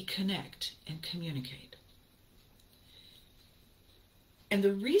we connect and communicate. And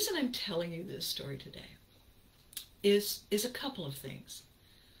the reason I'm telling you this story today is a couple of things.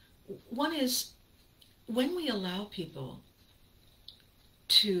 One is, when we allow people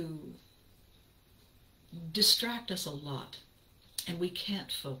to distract us a lot and we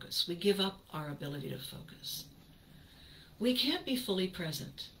can't focus, we give up our ability to focus. We can't be fully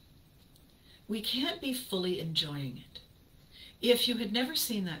present. We can't be fully enjoying it. If you had never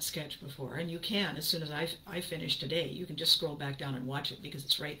seen that sketch before, and you can, as soon as I finish today, you can just scroll back down and watch it because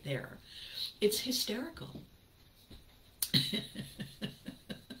it's right there. It's hysterical.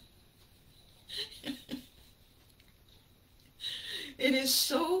 It is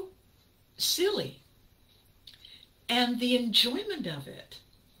so silly. And the enjoyment of it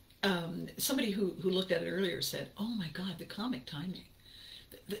Somebody who looked at it earlier said, "Oh my God, the comic timing,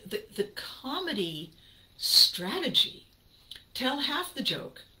 the comedy strategy. Tell half the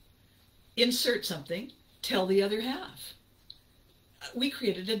joke, insert something, tell the other half." We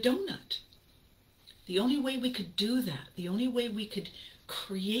created a donut. The only way we could do that, the only way we could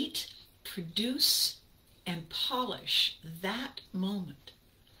create, produce, and polish that moment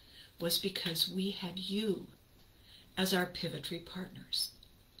was because we had you as our Pivotry partners.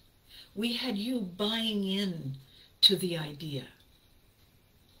 We had you buying in to the idea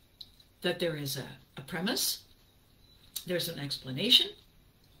that there is a premise, there's an explanation,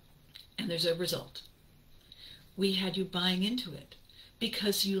 and there's a result. We had you buying into it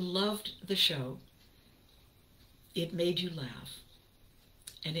because you loved the show. It made you laugh,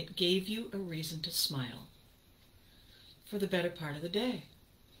 and it gave you a reason to smile for the better part of the day.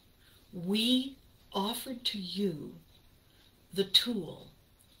 We offered to you the tool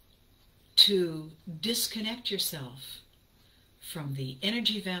to disconnect yourself from the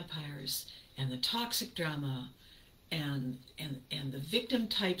energy vampires and the toxic drama and the victim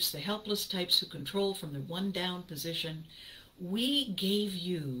types, the helpless types who control from the one down position. We gave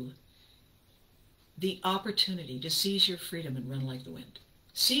you the opportunity to seize your freedom and run like the wind.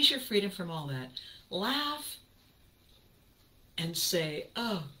 Seize your freedom from all that. Laugh and say,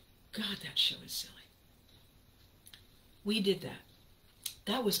 "Oh, God, that show is silly." We did that.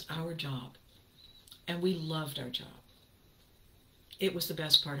 That was our job. And we loved our job. It was the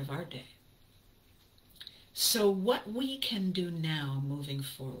best part of our day. So what we can do now moving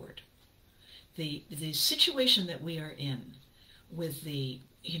forward, the situation that we are in with the,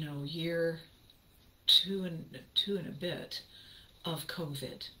 year two and a bit of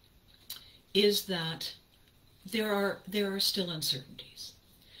COVID, is that there are still uncertainties.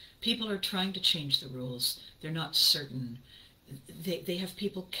 People are trying to change the rules. They're not certain. They have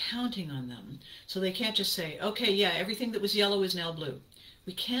people counting on them. So they can't just say, "Okay, yeah, everything that was yellow is now blue."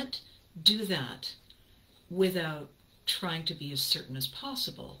 We can't do that without trying to be as certain as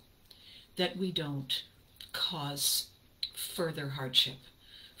possible that we don't cause further hardship,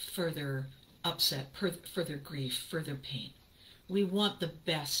 further upset, further grief, further pain. We want the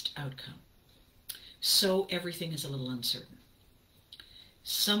best outcome. So everything is a little uncertain.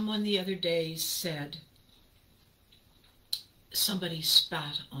 Someone the other day said somebody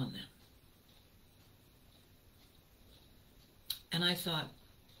spat on them. And I thought,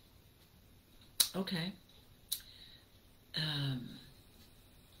 okay.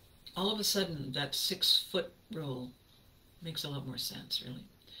 All of a sudden, that 6-foot rule makes a lot more sense, really.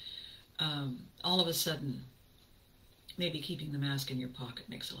 All of a sudden, maybe keeping the mask in your pocket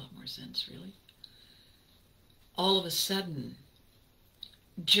makes a lot more sense, really. All of a sudden,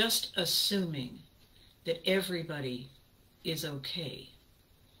 just assuming that everybody is okay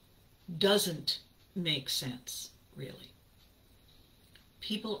doesn't make sense, really.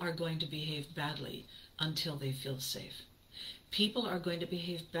 People are going to behave badly until they feel safe. People are going to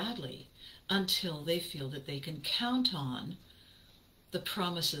behave badly until they feel that they can count on the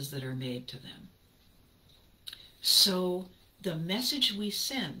promises that are made to them. So the message we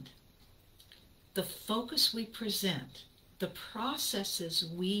send, the focus we present, the processes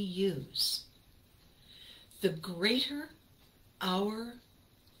we use, the greater our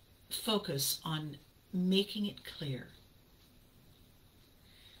focus on making it clear,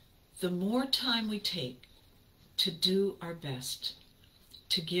 the more time we take to do our best,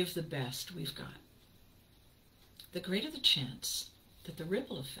 to give the best we've got, the greater the chance that the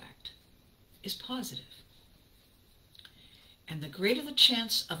ripple effect is positive. And the greater the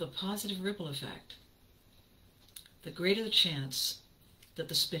chance of a positive ripple effect, the greater the chance that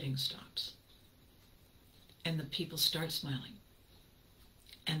the spitting stops. And the people start smiling.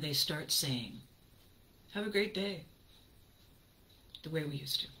 And they start saying, "Have a great day," the way we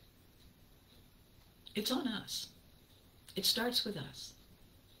used to. It's on us. It starts with us.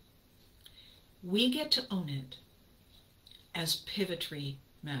 We get to own it as Pivotry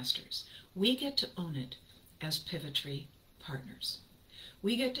masters. We get to own it as Pivotry partners.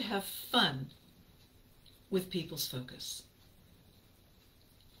 We get to have fun with people's focus.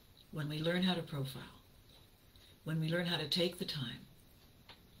 When we learn how to profile, when we learn how to take the time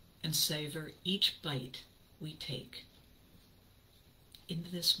and savor each bite we take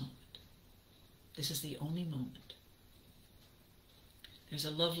into this moment. This is the only moment. There's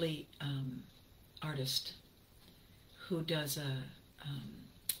a lovely artist who does a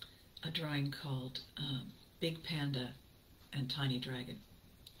drawing called Big Panda and Tiny Dragon.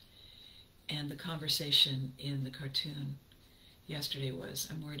 And the conversation in the cartoon yesterday was,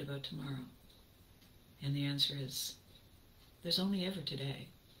 "I'm worried about tomorrow." And the answer is, there's only ever today.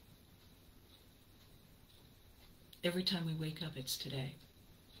 Every time we wake up, it's today.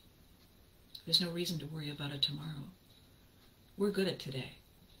 There's no reason to worry about it tomorrow. We're good at today.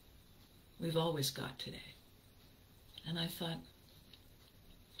 We've always got today. And I thought,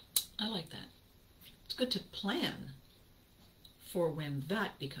 I like that. It's good to plan for when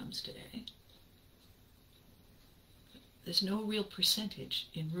that becomes today. There's no real percentage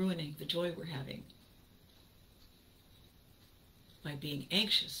in ruining the joy we're having by being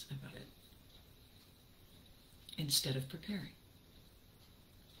anxious about it instead of preparing.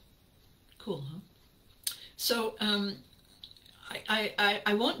 Cool, huh? So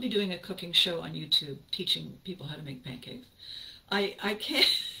I won't be doing a cooking show on YouTube teaching people how to make pancakes. I can't.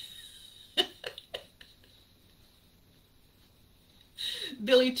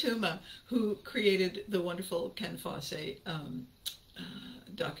 Billy Tuma, who created the wonderful Ken Fosse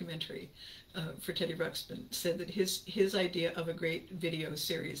documentary for Teddy Ruxpin, said that his idea of a great video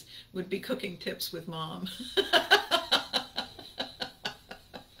series would be cooking tips with Mom.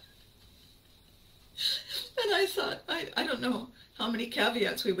 And I thought, I don't know how many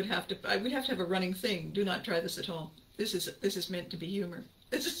caveats we would have to. We'd have to have a running thing. Do not try this at home. This is meant to be humor.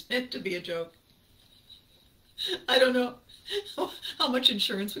 This is meant to be a joke. I don't know how much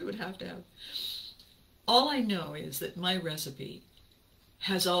insurance we would have to have. All I know is that my recipe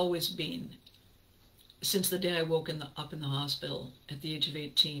has always been, since the day I woke up in the hospital at the age of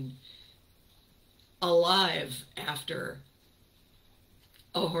 18, alive after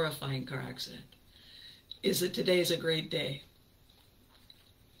a horrifying car accident, is that today is a great day.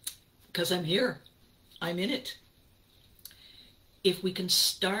 Because I'm here. I'm in it. If we can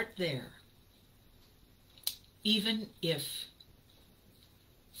start there, even if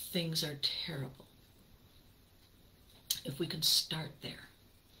things are terrible, if we can start there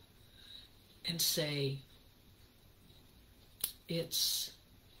and say, it's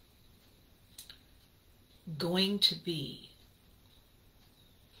going to be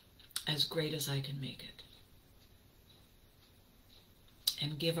as great as I can make it,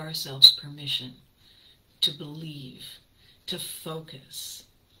 and give ourselves permission to believe, to focus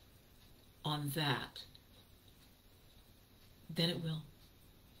on that, then it will.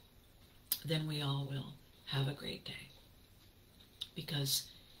 Then we all will have a great day. Because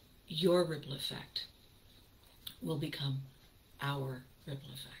your ripple effect will become our ripple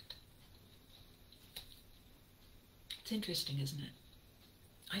effect. It's interesting, isn't it?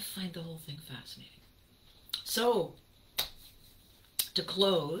 I find the whole thing fascinating. So, to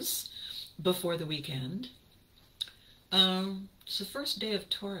close before the weekend, it's the first day of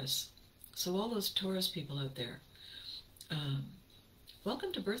Taurus. So all those Taurus people out there,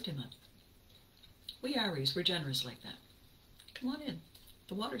 welcome to birthday month. We Aries, we're generous like that. Come on in.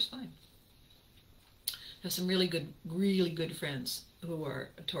 The water's fine. I have some really good friends who are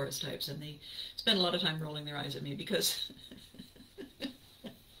Taurus types, and they spend a lot of time rolling their eyes at me because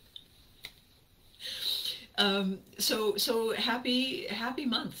so happy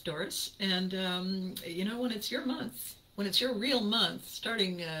month, Taurus. And you know, when it's your month, when it's your real month,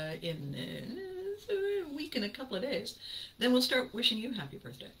 starting in a week and a couple of days, then we'll start wishing you happy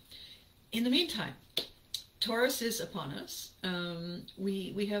birthday. In the meantime, Taurus is upon us.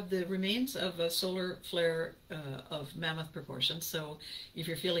 We have the remains of a solar flare of mammoth proportions. So if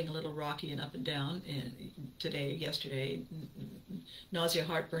you're feeling a little rocky and up and down today, yesterday, nausea,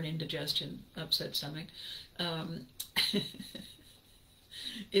 heartburn, indigestion, upset stomach,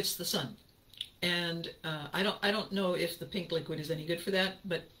 it's the sun. And I don't know if the pink liquid is any good for that,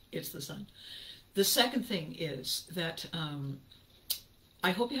 but it's the sun. The second thing is that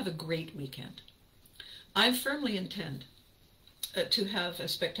I hope you have a great weekend. I firmly intend to have a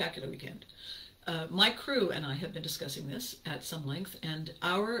spectacular weekend. My crew and I have been discussing this at some length, and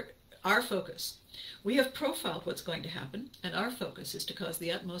our focus, we have profiled what's going to happen, and our focus is to cause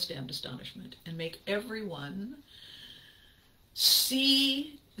the utmost damned astonishment and make everyone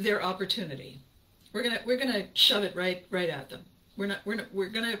see their opportunity. We're gonna shove it right at them. We're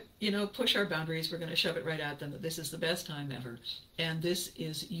gonna push our boundaries. We're gonna shove it right at them that this is the best time ever, and this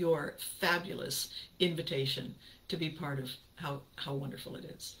is your fabulous invitation to be part of how wonderful it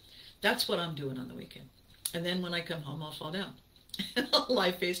is. That's what I'm doing on the weekend. And then when I come home, I'll fall down. I'll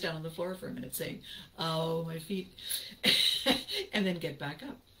lie face down on the floor for a minute saying, "Oh, my feet," and then get back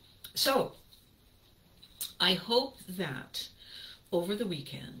up. So I hope that over the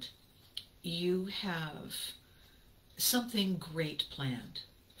weekend you have something great planned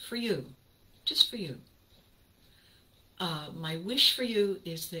for you, just for you. My wish for you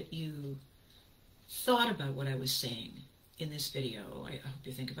is that you thought about what I was saying in this video. I hope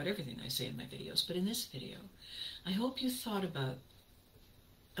you think about everything I say in my videos, but in this video, I hope you thought about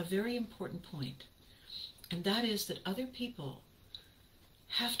a very important point, And that is that other people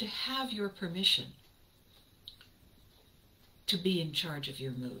have to have your permission to be in charge of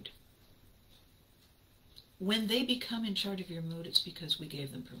your mood. When they become in charge of your mood, it's because we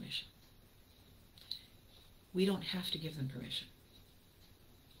gave them permission. We don't have to give them permission.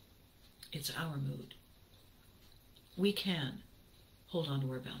 It's our mood. We can hold on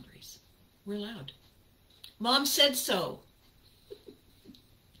to our boundaries. We're allowed. Mom said so.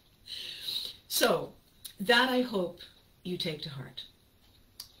 So, that I hope you take to heart.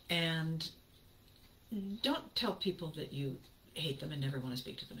 And don't tell people that you hate them and never want to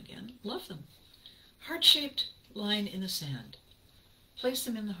speak to them again. Love them. Heart-shaped line in the sand. Place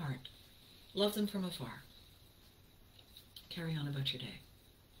them in the heart. Love them from afar. Carry on about your day.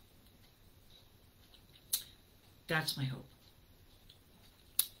 That's my hope.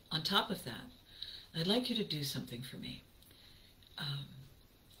 On top of that, I'd like you to do something for me.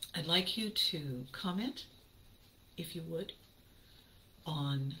 I'd like you to comment, if you would,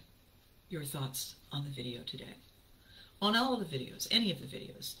 on your thoughts on the video today. On all of the videos, any of the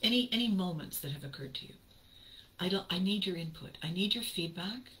videos, any moments that have occurred to you. I need your input. I need your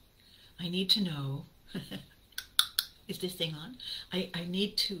feedback. I need to know, is this thing on? I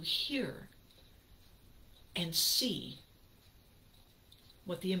need to hear and see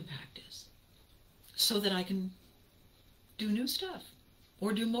what the impact is so that I can do new stuff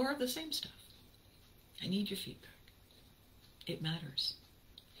or do more of the same stuff. I need your feedback. It matters.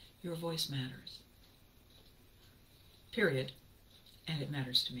 Your voice matters. Period. And it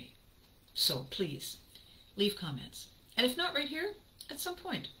matters to me. So please, leave comments. And if not right here, at some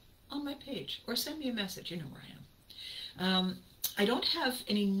point on my page, or send me a message. You know where I am. I don't have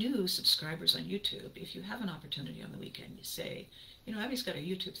any new subscribers on YouTube. If you have an opportunity on the weekend, you say, you know, Abby's got a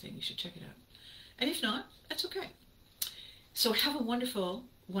YouTube thing, you should check it out. And if not, that's okay. So have a wonderful,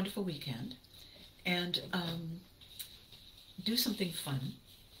 wonderful weekend. And do something fun.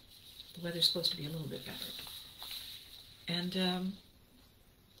 The weather's supposed to be a little bit better. And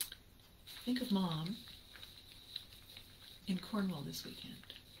think of Mom in Cornwall this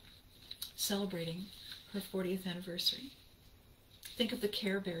weekend, celebrating her 40th anniversary. Think of the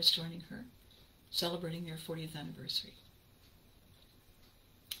Care Bears joining her, celebrating their 40th anniversary.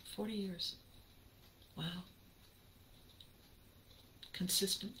 40 years. Wow.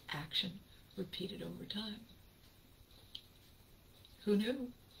 Consistent action repeated over time. Who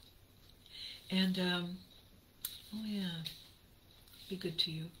knew? And, oh yeah, be good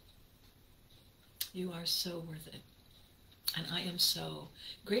to you. You are so worth it. And I am so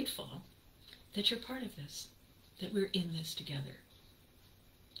grateful that you're part of this, that we're in this together.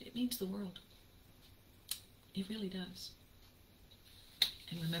 It means the world. It really does.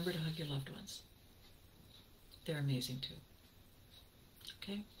 And remember to hug your loved ones. They're amazing too.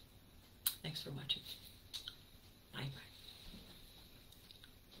 Okay? Thanks for watching. Bye-bye.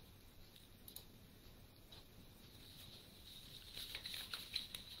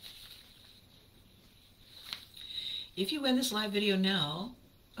 If you end this live video now,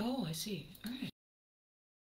 oh, I see. All right.